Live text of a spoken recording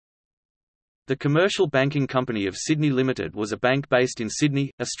The Commercial Banking Company of Sydney Limited was a bank based in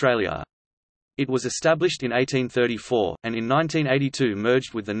Sydney, Australia. It was established in 1834, and in 1982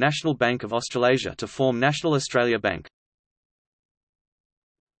 merged with the National Bank of Australasia to form National Australia Bank.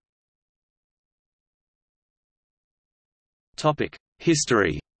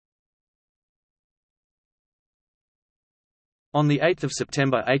 History. On 8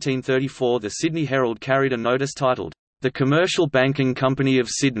 September 1834 the Sydney Herald carried a notice titled, "The Commercial Banking Company of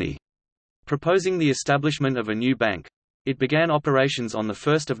Sydney", proposing the establishment of a new bank. It began operations on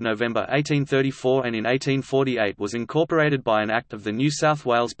 1 November 1834 and in 1848 was incorporated by an Act of the New South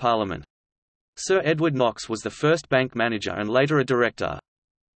Wales Parliament. Sir Edward Knox was the first bank manager and later a director.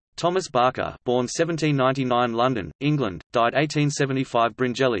 Thomas Barker, born 1799 London, England, died 1875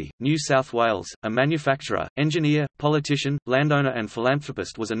 Bringelly, New South Wales, a manufacturer, engineer, politician, landowner and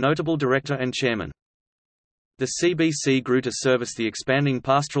philanthropist, was a notable director and chairman. The CBC grew to service the expanding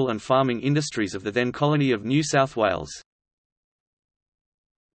pastoral and farming industries of the then colony of New South Wales.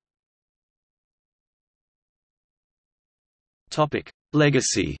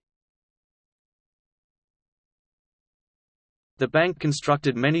 Legacy. The bank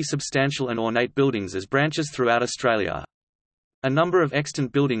constructed many substantial and ornate buildings as branches throughout Australia. A number of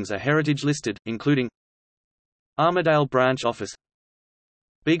extant buildings are heritage listed, including Armidale Branch Office,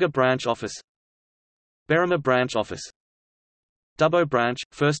 Bega Branch Office, Berrima Branch Office, Dubbo Branch,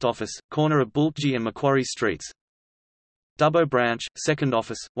 First Office, corner of Bultjee and Macquarie Streets, Dubbo Branch, Second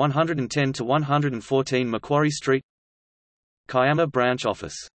Office, 110 to 114 Macquarie Street, Kiama Branch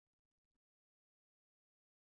Office.